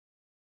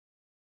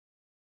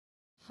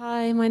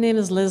Hi, my name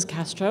is Liz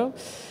Castro.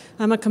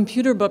 I'm a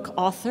computer book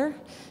author.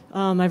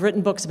 I've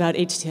written books about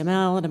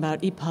HTML and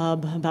about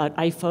EPUB, about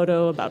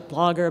iPhoto, about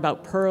Blogger,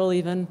 about Perl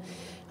even.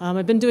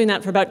 I've been doing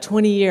that for about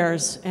 20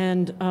 years,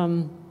 and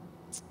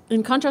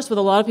in contrast with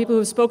a lot of people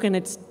who've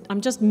spoken, I'm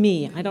just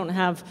me. I don't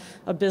have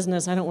a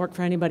business. I don't work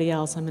for anybody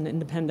else. I'm an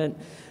independent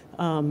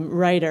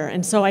writer.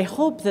 And so I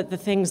hope that the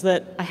things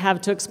that I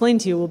have to explain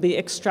to you will be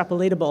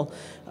extrapolatable.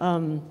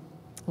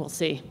 We'll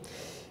see.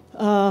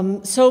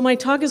 So my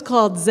talk is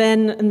called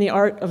Zen and the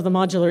Art of the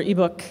Modular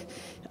Ebook.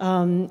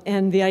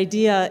 And the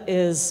idea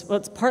is, well,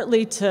 it's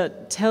partly to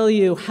tell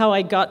you how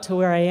I got to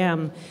where I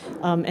am,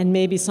 and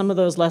maybe some of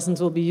those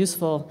lessons will be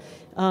useful.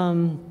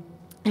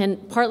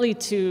 And partly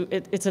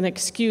it's an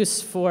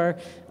excuse for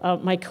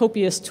my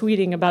copious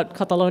tweeting about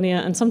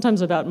Catalonia and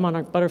sometimes about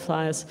monarch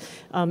butterflies,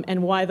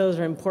 and why those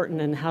are important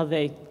and how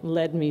they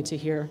led me to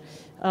here.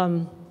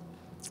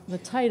 The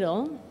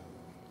title,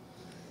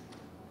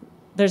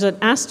 there's an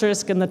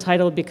asterisk in the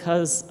title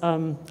because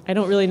I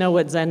don't really know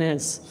what Zen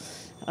is.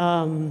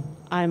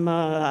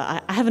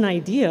 I have an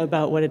idea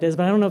about what it is,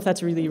 but I don't know if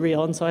that's really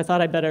real, and so I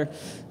thought I'd better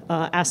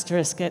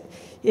asterisk it.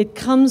 It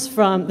comes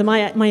from,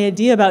 my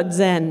idea about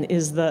Zen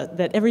is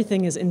that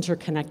everything is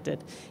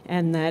interconnected,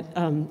 and that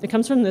it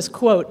comes from this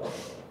quote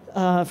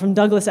from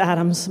Douglas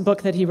Adams'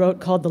 book that he wrote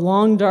called The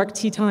Long Dark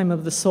Tea Time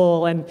of the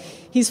Soul, and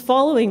he's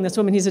following this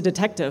woman. He's a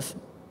detective,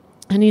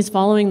 and he's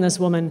following this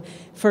woman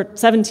for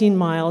 17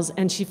 miles,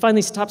 and she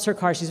finally stops her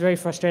car. She's very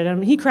frustrated,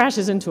 and he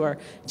crashes into her.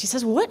 She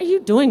says, "What are you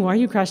doing? Why are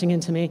you crashing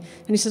into me?"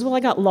 And he says, "Well, I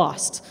got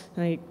lost."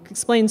 And he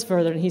explains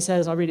further, and he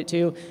says, I'll read it to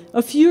you.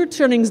 "A few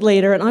turnings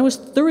later, and I was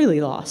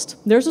thoroughly lost.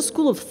 There's a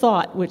school of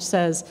thought which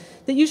says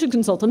that you should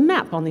consult a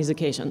map on these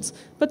occasions.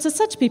 But to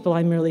such people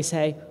I merely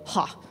say,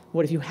 ha,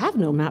 what if you have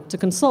no map to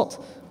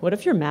consult? What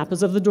if your map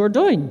is of the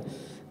Dordogne?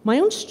 My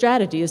own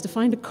strategy is to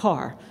find a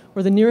car,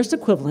 or the nearest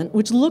equivalent,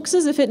 which looks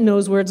as if it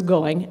knows where it's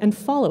going, and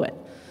follow it.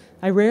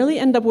 I rarely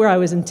end up where I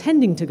was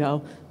intending to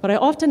go, but I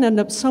often end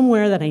up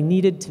somewhere that I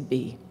needed to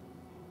be."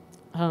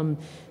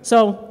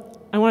 So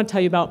I want to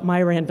tell you about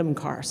my random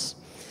cars.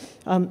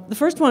 The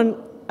first one,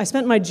 I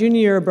spent my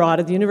junior year abroad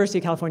at the University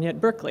of California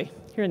at Berkeley,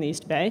 here in the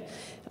East Bay,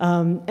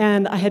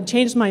 and I had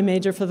changed my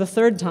major for the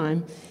third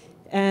time,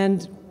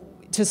 and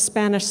to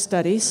Spanish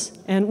studies,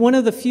 and one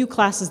of the few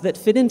classes that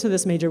fit into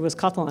this major was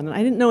Catalan. And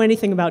I didn't know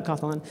anything about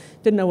Catalan,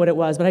 didn't know what it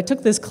was, but I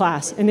took this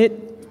class, and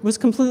it was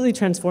completely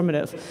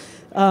transformative.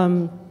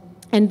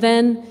 And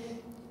then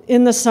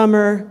in the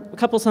summer, a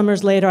couple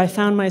summers later, I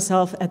found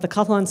myself at the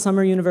Catalan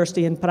Summer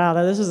University in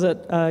Prada. This is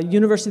a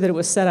university that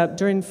was set up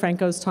during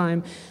Franco's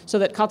time so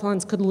that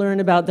Catalans could learn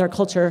about their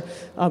culture,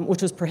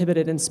 which was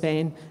prohibited in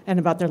Spain, and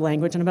about their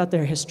language and about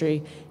their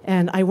history.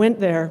 And I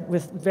went there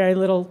with very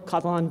little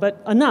Catalan,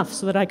 but enough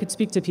so that I could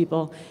speak to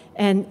people.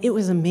 And it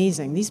was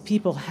amazing. These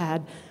people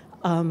had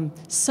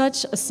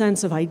such a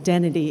sense of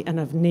identity and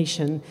of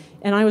nation.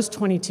 And I was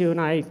 22 and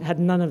I had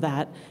none of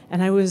that.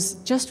 And I was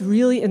just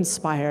really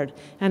inspired.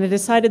 And I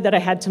decided that I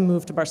had to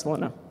move to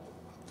Barcelona.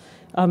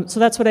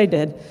 So that's what I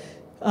did.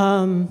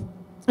 In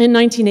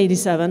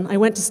 1987, I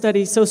went to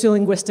study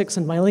sociolinguistics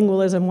and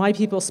bilingualism, why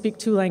people speak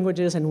two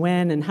languages and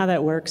when and how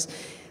that works.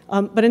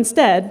 But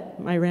instead,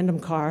 my random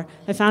car,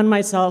 I found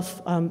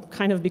myself,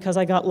 kind of because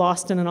I got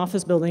lost in an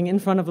office building, in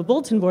front of a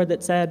bulletin board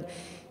that said,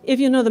 "If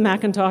you know the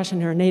Macintosh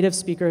and you're a native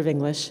speaker of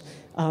English,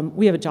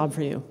 we have a job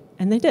for you."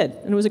 And they did.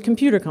 And it was a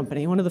computer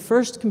company, one of the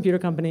first computer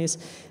companies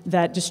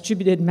that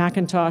distributed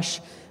Macintosh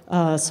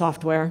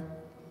software.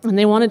 And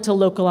they wanted to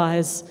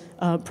localize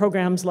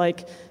programs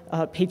like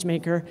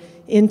PageMaker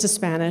into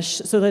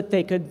Spanish so that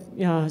they could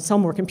sell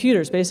more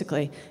computers,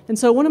 basically. And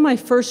so one of my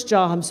first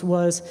jobs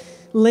was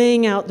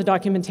laying out the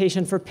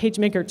documentation for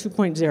PageMaker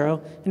 2.0,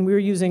 and we were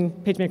using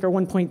PageMaker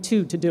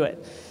 1.2 to do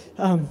it.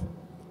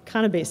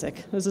 Kind of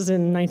basic. This is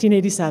in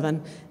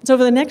 1987. So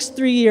over the next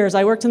 3 years,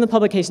 I worked in the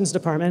publications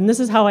department, and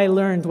this is how I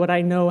learned what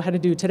I know how to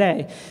do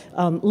today.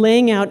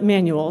 Laying out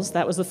manuals,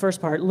 that was the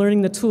first part,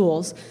 learning the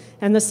tools.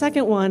 And the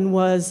second one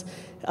was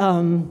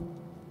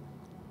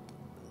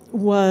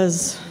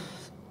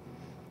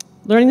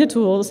learning the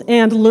tools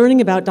and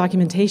learning about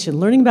documentation,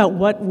 learning about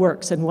what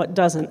works and what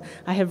doesn't.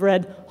 I have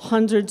read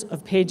hundreds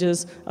of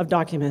pages of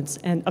documents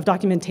and of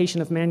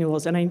documentation of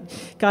manuals, and I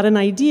got an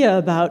idea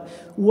about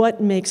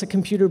what makes a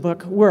computer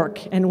book work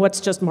and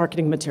what's just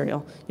marketing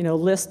material,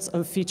 lists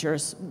of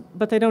features,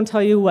 but they don't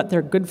tell you what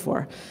they're good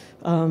for.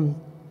 And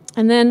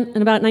then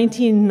in about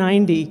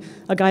 1990,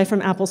 a guy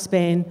from Apple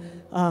Spain,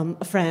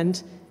 a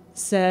friend,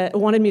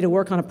 wanted me to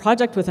work on a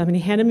project with him, and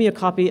he handed me a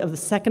copy of the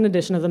second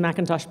edition of the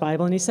Macintosh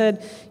Bible, and he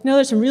said,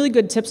 "There's some really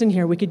good tips in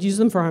here. We could use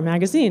them for our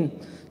magazine."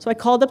 So I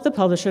called up the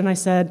publisher, and I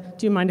said,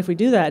 "Do you mind if we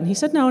do that?" And he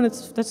said, "No, and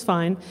that's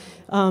fine.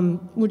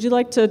 Would you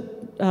like to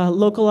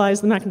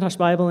localize the Macintosh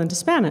Bible into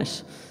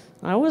Spanish?"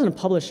 I wasn't a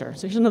publisher,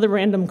 so here's another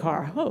random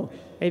car. Oh,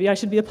 maybe I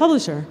should be a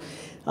publisher.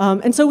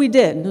 And so we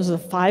did. It was a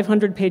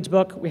 500-page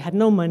book. We had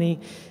no money.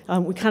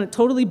 We kind of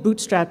totally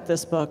bootstrapped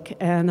this book,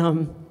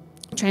 and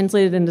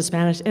translated into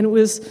Spanish, and it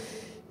was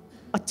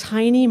a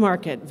tiny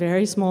market,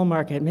 very small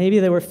market. Maybe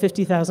there were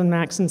 50,000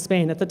 Macs in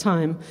Spain at the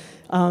time.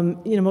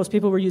 Most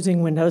people were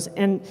using Windows,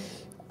 and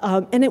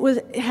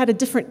it had a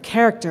different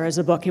character as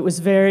a book. It was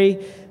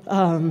very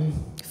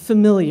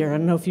familiar. I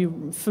don't know if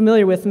you're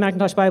familiar with the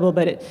Macintosh Bible,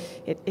 but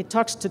it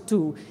talks to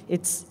two.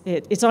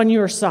 It's on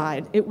your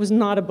side. It was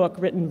not a book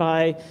written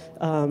by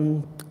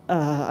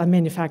a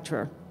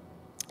manufacturer,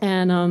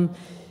 and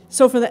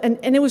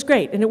and it was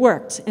great, and it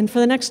worked. And for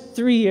the next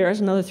 3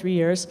 years, another 3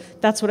 years,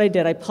 that's what I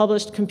did. I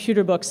published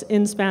computer books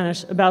in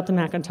Spanish about the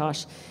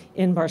Macintosh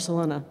in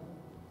Barcelona.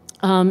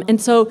 And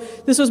so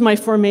this was my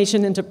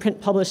formation into print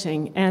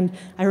publishing, and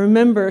I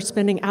remember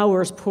spending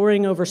hours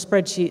poring over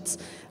spreadsheets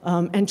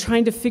and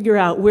trying to figure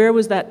out where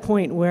was that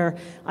point where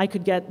I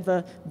could get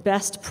the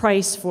best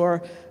price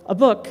for a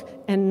book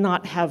and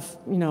not have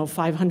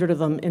 500 of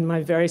them in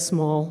my very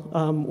small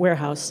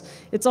warehouse.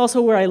 It's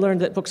also where I learned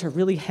that books are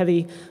really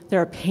heavy.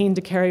 They're a pain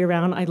to carry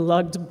around. I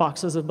lugged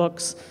boxes of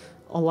books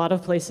a lot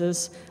of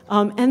places,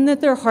 and that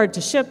they're hard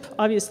to ship,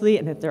 obviously,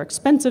 and that they're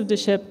expensive to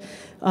ship.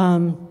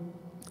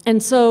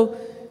 And so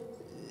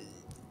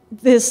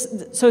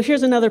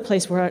here's another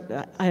place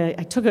where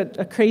I took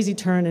a crazy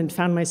turn and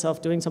found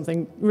myself doing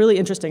something really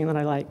interesting that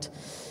I liked.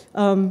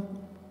 In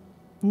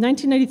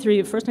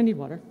 1993, first I need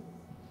water.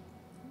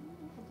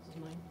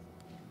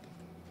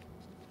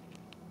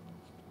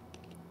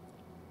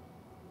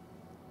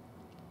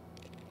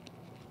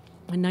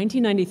 In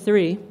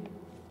 1993,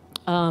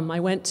 I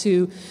went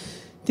to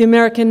the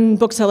American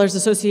Booksellers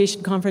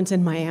Association conference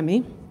in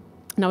Miami.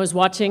 And I was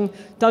watching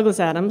Douglas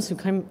Adams, who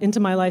came into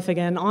my life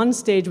again, on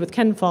stage with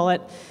Ken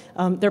Follett.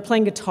 They're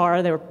playing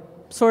guitar. They were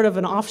sort of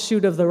an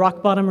offshoot of the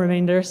Rock Bottom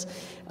Remainders.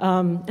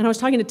 And I was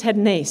talking to Ted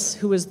Nace,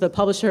 who was the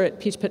publisher at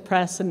Peach Pit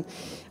Press. And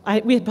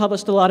we had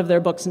published a lot of their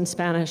books in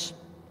Spanish.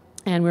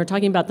 And we were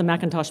talking about the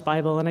Macintosh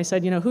Bible. And I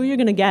said, who are you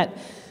going to get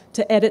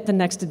to edit the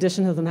next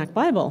edition of the Mac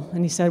Bible?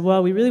 And he said,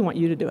 well, we really want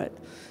you to do it.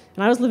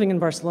 And I was living in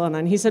Barcelona.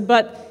 And he said,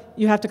 but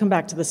you have to come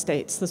back to the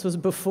States. This was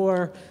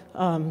before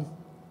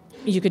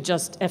you could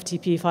just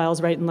FTP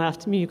files right and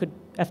left. You could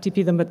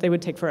FTP them, but they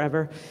would take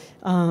forever.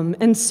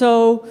 And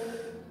so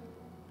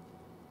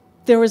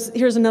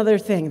here's another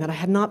thing that I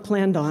had not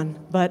planned on,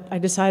 but I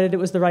decided it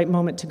was the right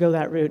moment to go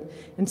that route.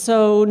 And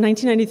so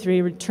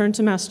 1993, returned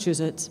to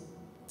Massachusetts.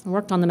 I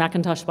worked on the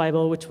Macintosh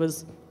Bible, which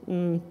was,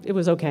 it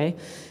was okay.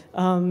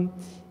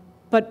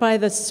 But by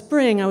the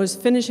spring, I was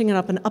finishing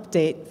up an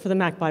update for the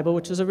Mac Bible,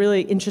 which was a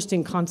really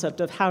interesting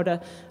concept of how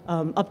to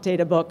update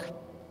a book.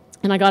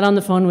 And I got on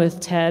the phone with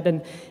Ted,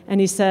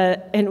 and he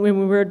said, and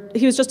when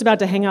he was just about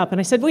to hang up, and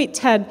I said, wait,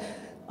 Ted,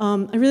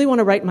 I really want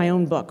to write my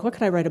own book. What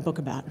could I write a book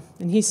about?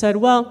 And he said,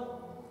 well,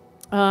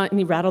 and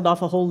he rattled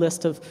off a whole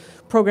list of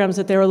programs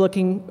that they were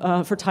looking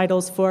for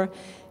titles for,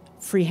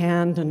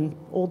 freehand and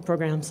old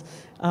programs.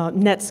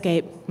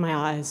 Netscape, my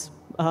eyes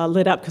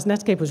lit up, because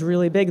Netscape was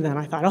really big then.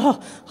 I thought,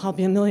 oh, I'll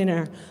be a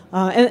millionaire.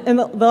 And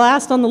the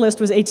last on the list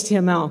was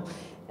HTML.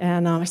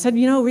 And I said,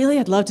 really,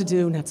 I'd love to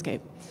do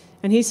Netscape.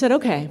 And he said,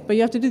 okay, but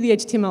you have to do the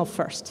HTML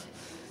first.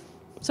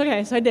 So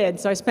I did.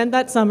 So I spent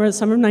that summer, the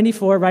summer of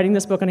 '94, writing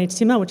this book on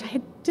HTML, which I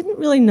didn't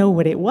really know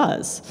what it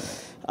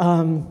was.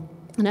 And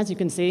as you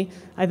can see,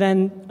 I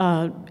then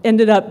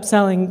ended up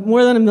selling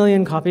more than 1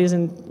 million copies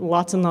in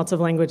lots and lots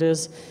of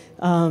languages,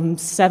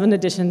 7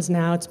 editions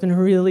now. It's been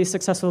a really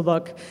successful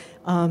book.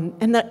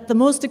 And the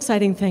most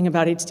exciting thing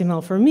about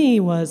HTML for me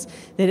was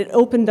that it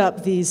opened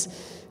up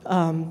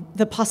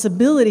the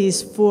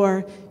possibilities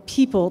for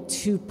people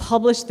to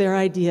publish their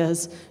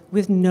ideas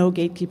with no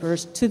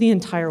gatekeepers to the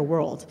entire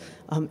world.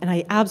 And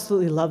I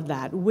absolutely loved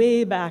that.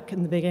 Way back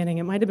in the beginning,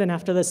 it might have been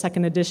after the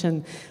second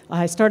edition,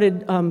 I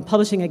started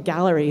publishing a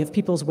gallery of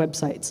people's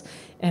websites.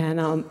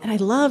 And I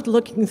loved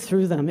looking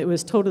through them. It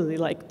was totally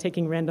like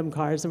taking random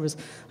cards. There was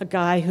a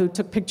guy who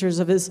took pictures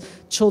of his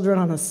children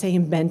on the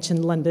same bench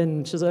in London,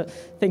 which is a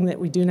thing that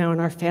we do now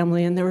in our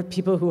family. And there were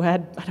people who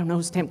had,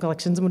 stamp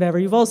collections and whatever.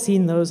 You've all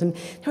seen those. And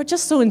they were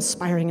just so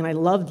inspiring, and I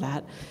loved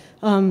that.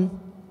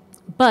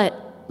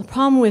 But the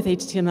problem with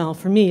HTML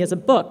for me as a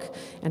book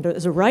and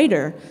as a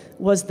writer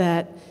was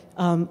that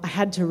I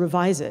had to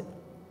revise it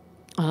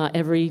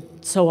every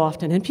so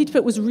often. And Peach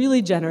Pit was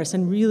really generous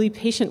and really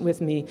patient with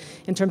me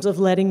in terms of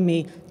letting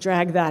me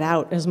drag that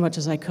out as much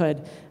as I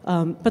could.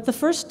 But the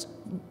first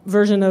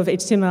version of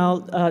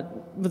HTML,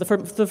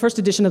 the first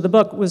edition of the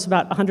book was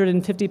about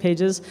 150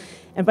 pages.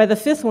 And by the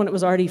 5th one, it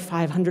was already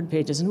 500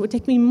 pages. And it would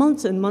take me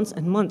months and months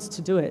and months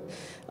to do it.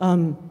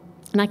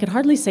 And I could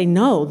hardly say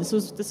no.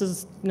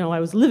 I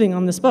was living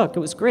on this book. It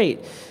was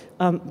great.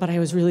 But I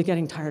was really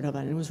getting tired of it,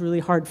 and it was really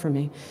hard for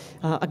me.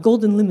 A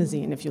golden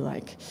limousine, if you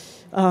like.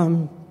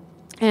 And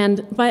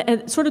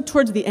sort of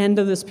towards the end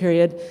of this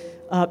period,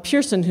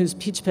 Pearson, who's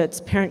Peach Pit's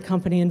parent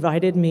company,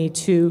 invited me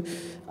to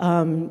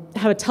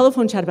have a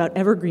telephone chat about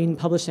evergreen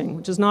publishing,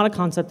 which is not a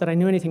concept that I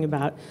knew anything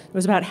about. It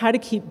was about how to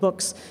keep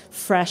books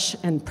fresh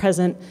and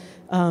present.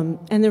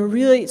 And they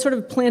really sort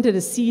of planted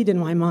a seed in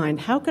my mind.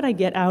 How could I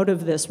get out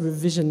of this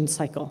revision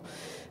cycle?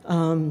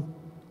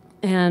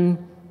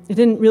 And I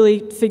didn't really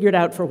figure it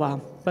out for a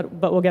while, but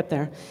we'll get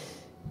there.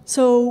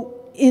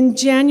 So in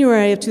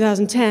January of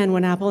 2010,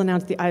 when Apple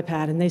announced the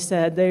iPad, and they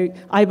said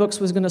iBooks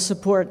was going to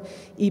support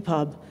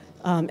EPUB,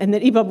 and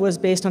that EPUB was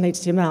based on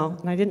HTML,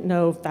 and I didn't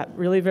know that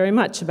really very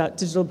much about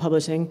digital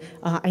publishing.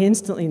 I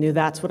instantly knew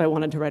that's what I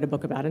wanted to write a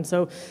book about, and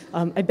so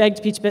I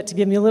begged PeachBit to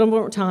give me a little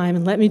more time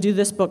and let me do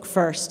this book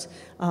first,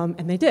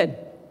 and they did.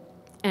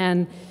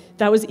 And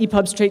that was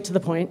EPUB straight to the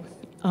point.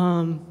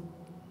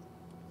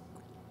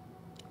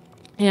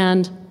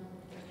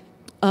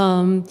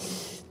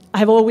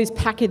 I've always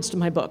packaged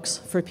my books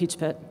for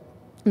PeachBit.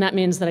 And that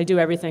means that I do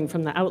everything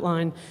from the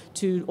outline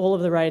to all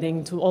of the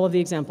writing, to all of the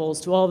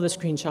examples, to all of the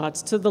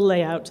screenshots, to the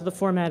layout, to the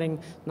formatting,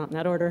 not in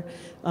that order,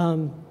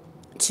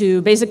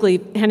 to basically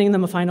handing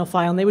them a final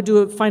file. And they would do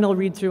a final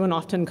read-through and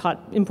often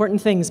caught important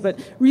things, but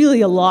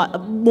really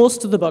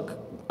most of the book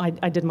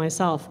I did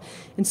myself.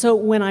 And so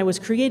when I was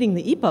creating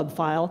the EPUB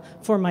file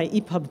for my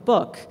EPUB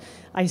book,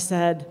 I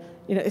said,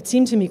 it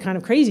seemed to me kind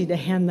of crazy to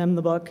hand them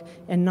the book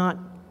and not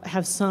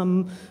have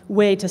some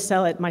way to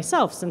sell it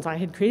myself, since I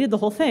had created the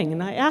whole thing.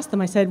 And I asked them,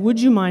 I said, would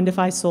you mind if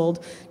I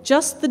sold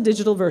just the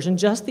digital version,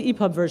 just the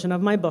EPUB version of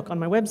my book on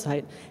my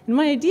website? And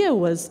my idea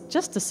was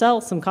just to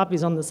sell some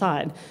copies on the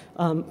side,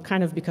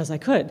 kind of because I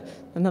could.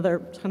 Another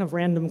kind of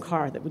random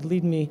car that would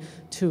lead me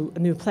to a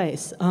new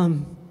place.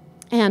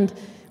 And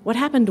what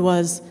happened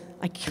was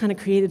I kind of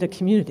created a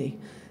community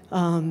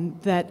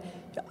that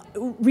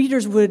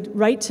readers would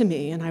write to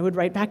me, and I would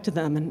write back to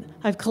them. And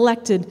I've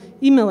collected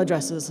email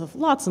addresses of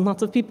lots and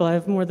lots of people. I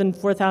have more than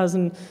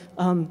 4,000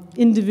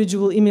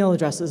 individual email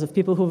addresses of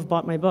people who have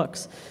bought my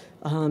books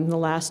in the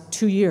last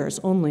 2 years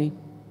only.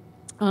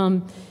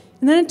 And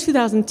then in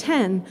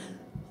 2010,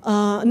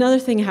 another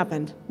thing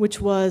happened, which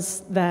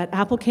was that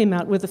Apple came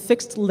out with a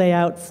fixed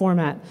layout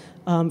format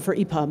for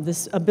EPUB,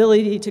 this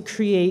ability to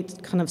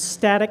create kind of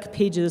static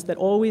pages that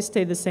always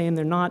stay the same.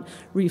 They're not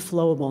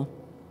reflowable.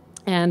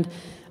 And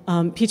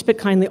PeachBit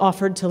kindly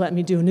offered to let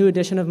me do a new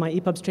edition of my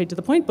EPUB Straight to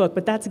the Point book,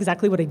 but that's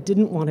exactly what I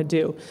didn't want to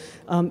do.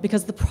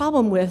 Because the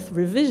problem with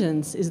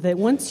revisions is that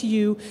once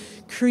you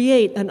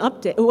create an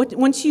update,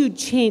 once you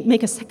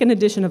make a second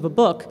edition of a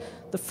book,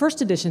 the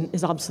first edition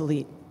is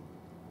obsolete.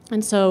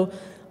 And so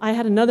I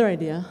had another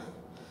idea,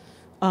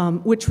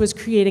 which was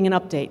creating an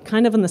update,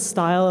 kind of in the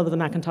style of the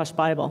Macintosh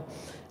Bible.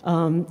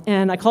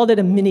 And I called it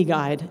a mini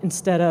guide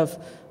instead of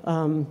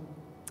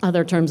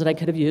other terms that I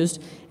could have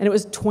used. And it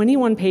was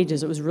 21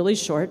 pages. It was really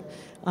short.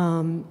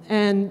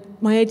 And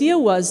my idea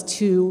was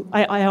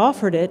I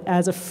offered it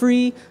as a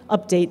free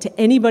update to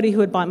anybody who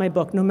had bought my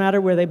book, no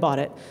matter where they bought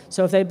it.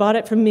 So if they bought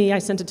it from me, I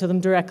sent it to them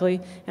directly.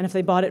 And if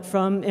they bought it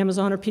from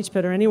Amazon or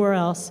PeachBit or anywhere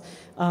else,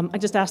 I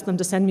just asked them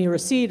to send me a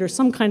receipt or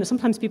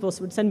sometimes people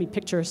would send me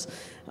pictures,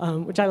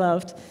 which I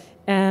loved.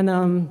 And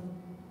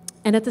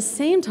at the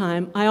same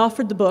time, I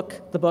offered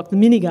the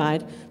mini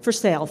guide, for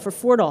sale for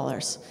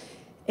 $4.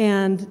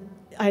 And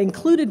I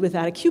included with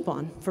that a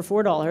coupon for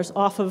 $4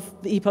 off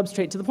of the EPUB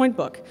Straight to the Point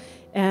book.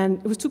 And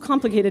it was too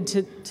complicated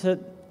to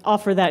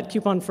offer that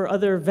coupon for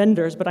other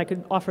vendors, but I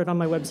could offer it on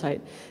my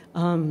website.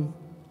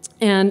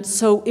 And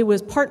so it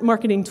was part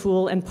marketing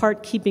tool and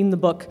part keeping the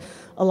book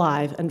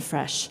alive and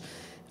fresh.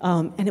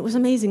 And it was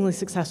amazingly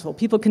successful.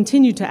 People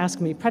continued to ask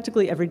me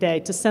practically every day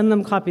to send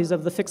them copies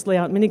of the fixed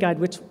layout mini guide,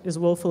 which is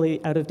woefully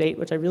out of date,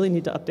 which I really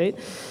need to update.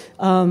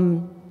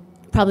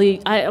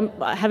 Probably,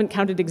 I haven't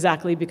counted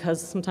exactly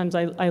because sometimes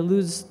I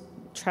lose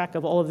track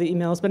of all of the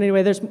emails. But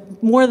anyway, there's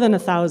more than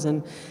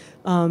 1,000.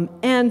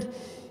 And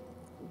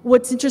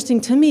what's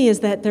interesting to me is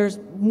that there's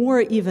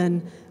more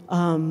even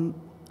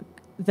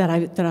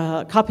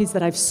copies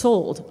that I've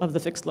sold of the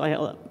fixed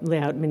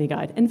layout mini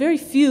guide, and very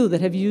few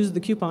that have used the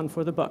coupon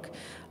for the book,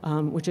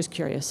 which is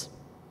curious.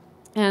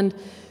 And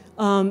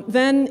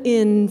then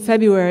in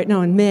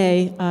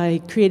May,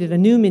 I created a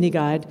new mini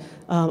guide,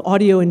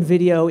 audio and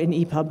video in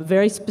EPUB, a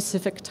very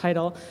specific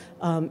title.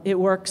 It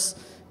works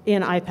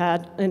in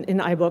iPad, in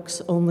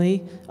iBooks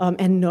only,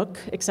 and Nook,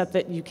 except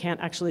that you can't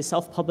actually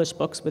self-publish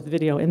books with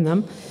video in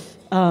them.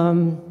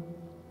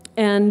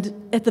 And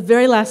at the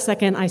very last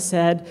second, I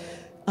said,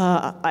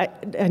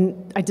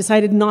 I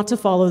decided not to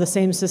follow the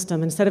same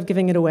system. Instead of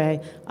giving it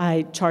away,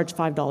 I charged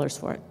 $5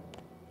 for it,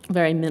 a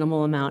very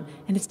minimal amount,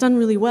 and it's done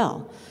really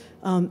well.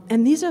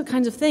 And these are the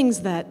kinds of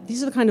these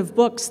are the kind of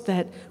books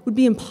that would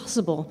be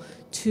impossible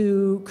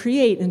to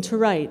create and to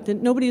write,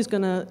 that nobody is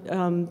going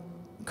to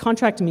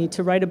contract me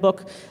to write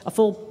a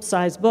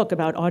full-size book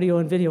about audio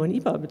and video in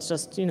EPUB. It's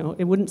just,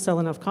 it wouldn't sell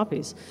enough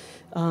copies.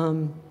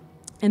 And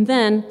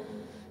then,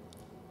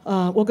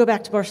 we'll go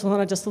back to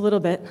Barcelona just a little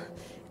bit.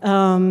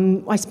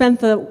 I spent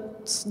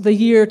the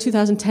year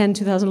 2010,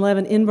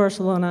 2011 in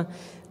Barcelona,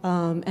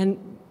 and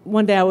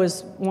one day I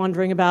was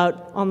wandering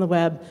about on the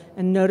web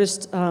and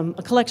noticed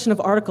a collection of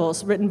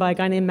articles written by a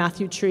guy named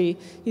Matthew Tree.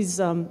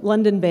 He's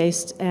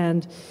London-based,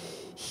 and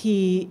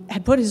he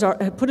had put his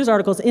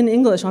articles in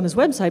English on his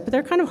website, but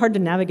they're kind of hard to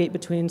navigate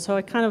between. So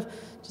I kind of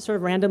just sort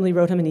of randomly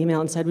wrote him an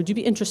email and said, would you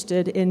be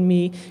interested in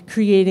me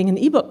creating an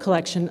ebook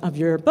collection of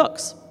your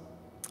books?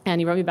 And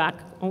he wrote me back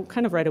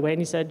kind of right away, and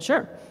he said,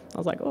 sure. I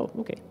was like, oh,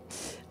 okay.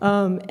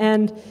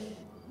 And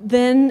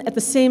Then, at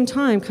the same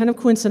time, kind of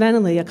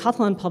coincidentally, a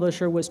Catalan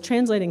publisher was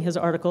translating his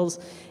articles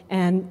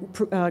and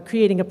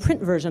creating a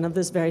print version of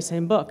this very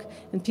same book.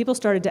 And people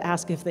started to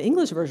ask if the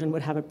English version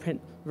would have a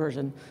print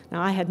version.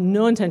 Now, I had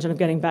no intention of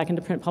getting back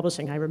into print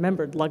publishing. I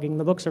remembered lugging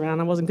the books around.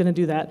 I wasn't going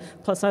to do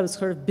that. Plus, I was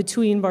sort of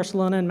between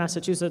Barcelona and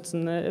Massachusetts,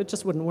 and it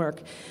just wouldn't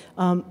work.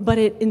 But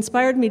it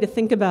inspired me to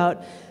think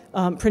about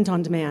print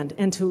on demand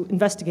and to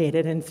investigate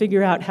it and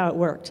figure out how it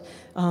worked.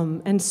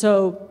 And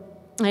so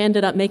I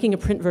ended up making a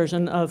print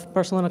version of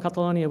Barcelona,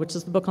 Catalonia, which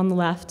is the book on the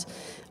left.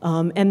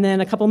 And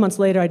then a couple months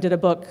later, I did a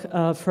book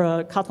for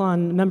a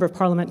Catalan member of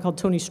parliament called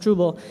Toni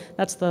Strubel.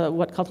 That's the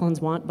What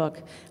Catalans Want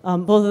book.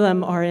 Both of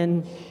them are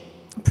in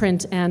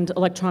print and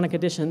electronic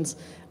editions,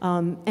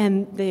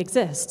 and they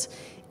exist.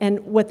 And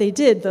what they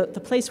did, the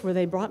place where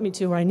they brought me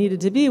to where I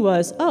needed to be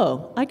was,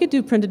 oh, I could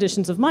do print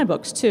editions of my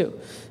books too.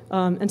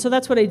 And so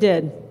that's what I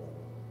did.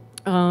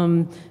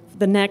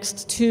 The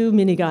next two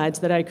mini guides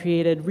that I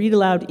created, Read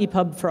Aloud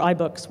EPUB for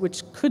iBooks,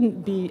 which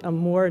couldn't be a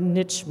more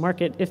niche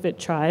market if it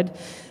tried.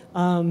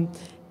 And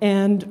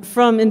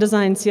from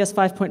InDesign CS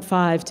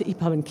 5.5 to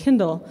EPUB and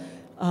Kindle,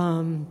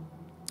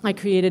 I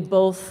created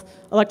both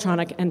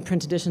electronic and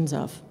print editions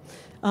of.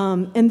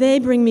 And they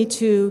bring me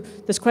to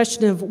this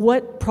question of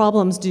what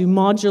problems do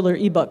modular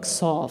ebooks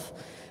solve?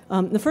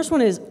 The first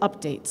one is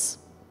updates.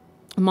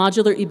 A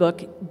modular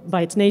ebook,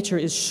 by its nature,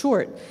 is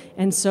short,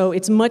 and so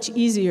it's much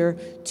easier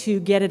to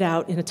get it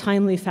out in a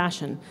timely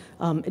fashion.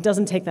 It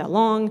doesn't take that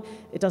long,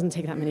 it doesn't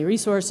take that many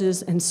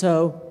resources, and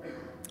so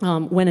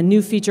when a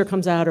new feature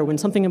comes out or when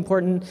something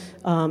important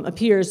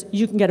appears,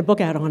 you can get a book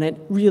out on it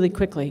really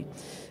quickly.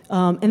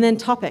 And then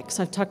topics.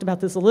 I've talked about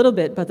this a little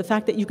bit, but the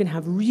fact that you can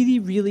have really,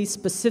 really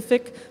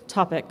specific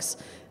topics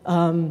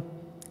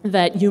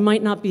that you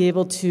might not be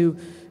able to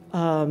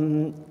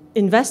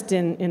invest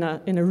in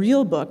a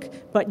real book,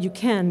 but you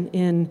can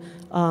in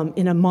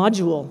a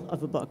module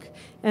of a book.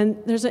 And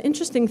there's an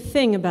interesting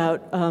thing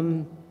about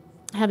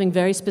having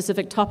very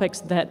specific topics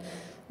that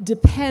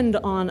depend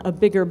on a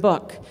bigger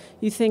book.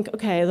 You think,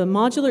 okay, the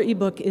modular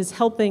ebook is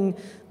helping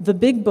the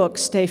big book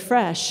stay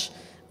fresh,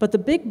 but the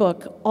big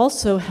book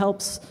also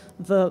helps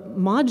the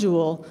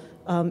module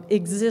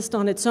exist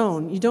on its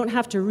own. You don't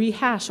have to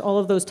rehash all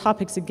of those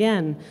topics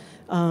again.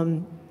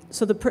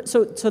 So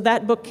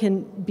that book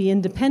can be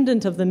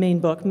independent of the main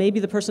book. Maybe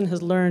the person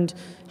has learned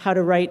how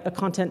to write a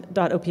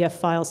content.opf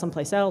file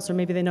someplace else, or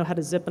maybe they know how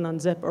to zip and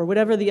unzip, or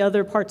whatever the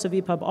other parts of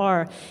EPUB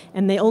are,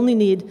 and they only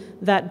need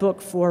that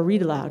book for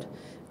read aloud.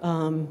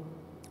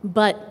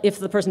 But if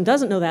the person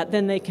doesn't know that,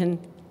 then they can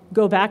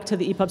go back to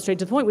the EPUB straight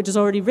to the point, which is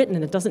already written,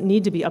 and it doesn't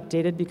need to be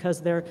updated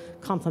because they're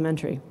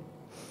complementary.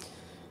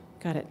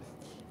 Got it.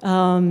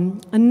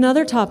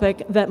 Another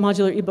topic that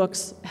modular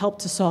ebooks help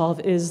to solve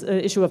is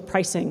the issue of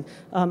pricing.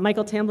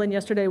 Michael Tamblin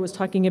yesterday was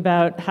talking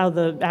about how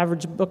the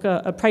average book,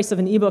 a price of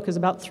an ebook is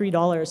about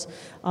 $3.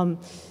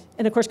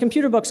 And of course,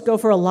 computer books go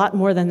for a lot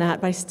more than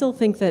that, but I still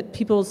think that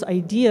people's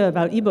idea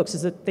about ebooks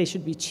is that they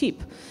should be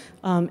cheap.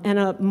 And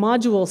a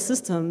module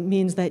system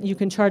means that you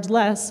can charge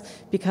less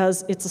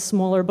because it's a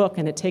smaller book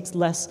and it takes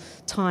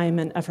less time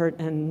and effort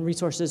and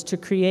resources to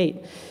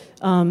create.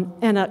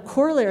 And a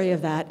corollary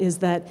of that is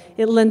that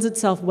it lends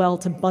itself well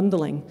to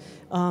bundling.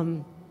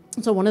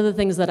 So one of the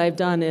things that I've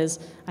done is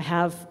I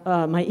have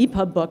my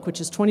EPUB book,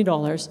 which is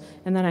 $20,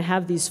 and then I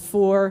have these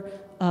 4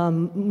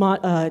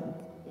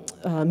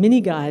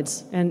 mini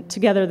guides, and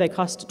together they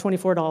cost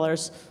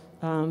 $24.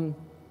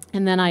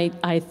 And then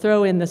I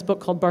throw in this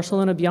book called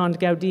Barcelona Beyond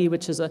Gaudí,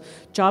 which is a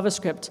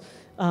JavaScript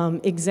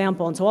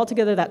example. And so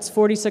altogether that's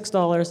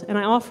 $46, and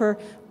I offer.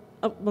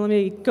 Well, let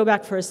me go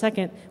back for a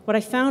second. What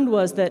I found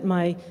was that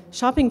my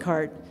shopping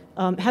cart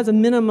has a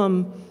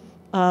minimum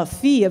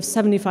fee of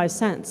 75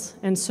 cents.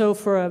 And so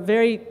for a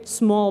very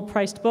small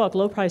priced book,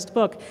 low priced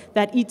book,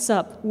 that eats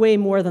up way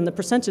more than the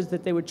percentage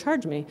that they would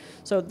charge me.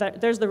 So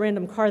there's the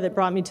random car that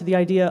brought me to the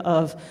idea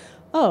of,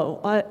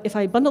 if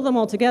I bundle them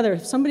all together,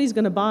 if somebody's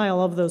going to buy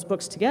all of those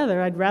books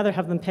together, I'd rather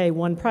have them pay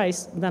one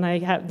price than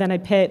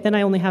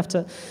I only have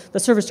to, the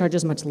service charge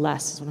is much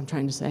less, is what I'm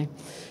trying to say.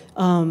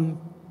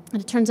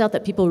 And it turns out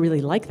that people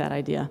really like that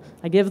idea.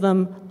 I give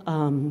them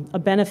a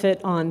benefit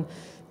on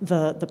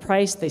the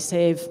price. They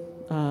save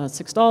 $6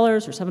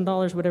 or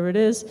 $7, whatever it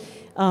is.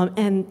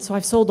 And so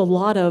I've sold a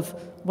lot of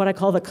what I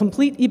call the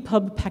complete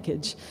EPUB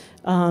package.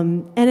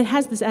 And it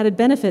has this added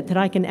benefit that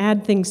I can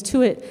add things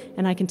to it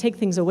and I can take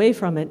things away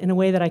from it in a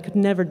way that I could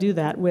never do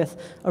that with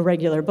a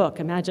regular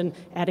book. Imagine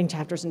adding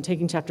chapters and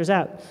taking chapters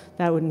out.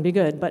 That wouldn't be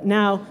good. But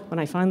now, when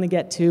I finally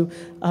get to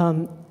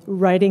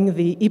writing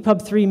the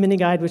EPUB 3 mini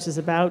guide, which is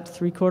about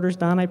 3/4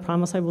 done, I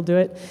promise I will do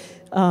it,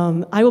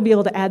 I will be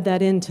able to add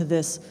that into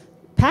this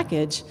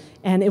package,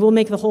 and it will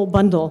make the whole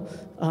bundle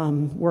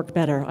work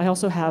better. I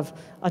also have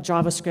a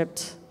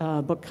JavaScript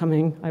book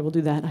coming. I will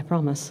do that, I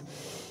promise.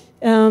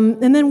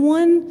 And then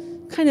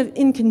one kind of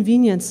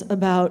inconvenience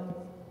about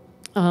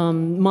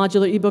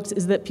modular ebooks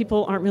is that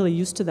people aren't really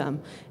used to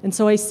them. And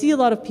so I see a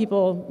lot of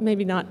people,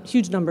 maybe not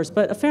huge numbers,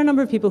 but a fair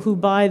number of people who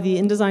buy the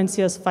InDesign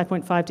CS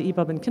 5.5 to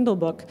EPUB and Kindle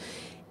book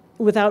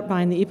without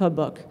buying the EPUB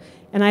book.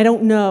 And I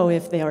don't know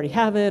if they already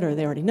have it or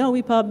they already know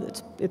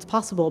EPUB. It's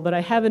possible, but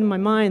I have it in my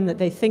mind that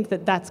they think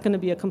that that's going to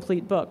be a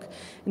complete book.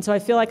 And so I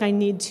feel like I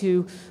need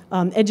to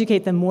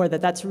educate them more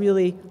that that's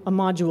really a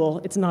module.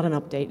 It's not an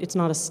update. It's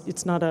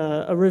not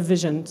a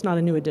revision. It's not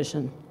a new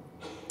edition.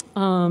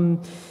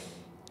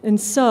 And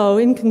so,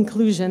 in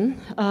conclusion,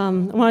 I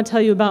want to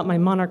tell you about my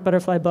monarch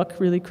butterfly book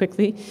really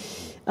quickly.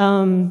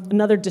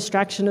 Another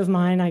distraction of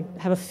mine, I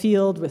have a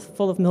field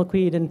full of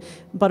milkweed, and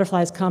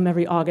butterflies come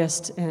every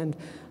August, and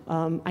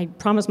I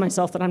promise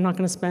myself that I'm not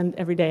going to spend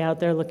every day out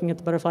there looking at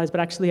the butterflies, but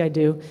actually I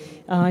do.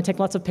 I take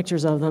lots of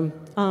pictures of them.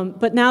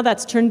 But now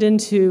that's turned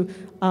into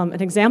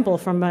an example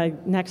from my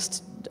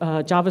next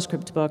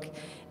JavaScript book,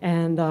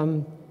 and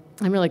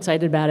I'm really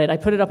excited about it. I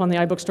put it up on the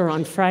iBookstore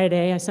on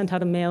Friday. I sent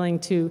out a mailing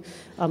to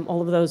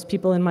all of those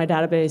people in my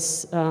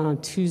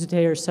database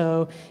Tuesday or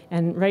so,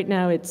 and right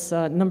now it's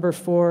number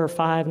 4 or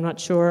 5, I'm not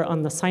sure,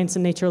 on the Science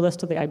and Nature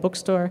list of the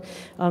iBookstore.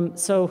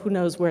 So who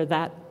knows where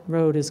that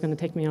road is going to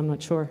take me, I'm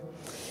not sure.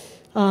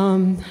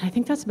 I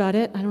think that's about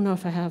it. I don't know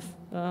if I have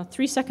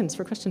 3 seconds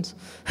for questions.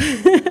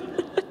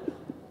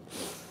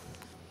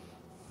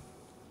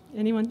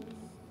 Anyone?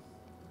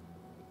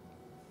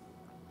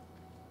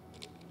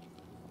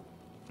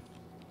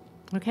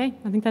 Okay,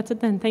 I think that's it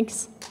then.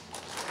 Thanks.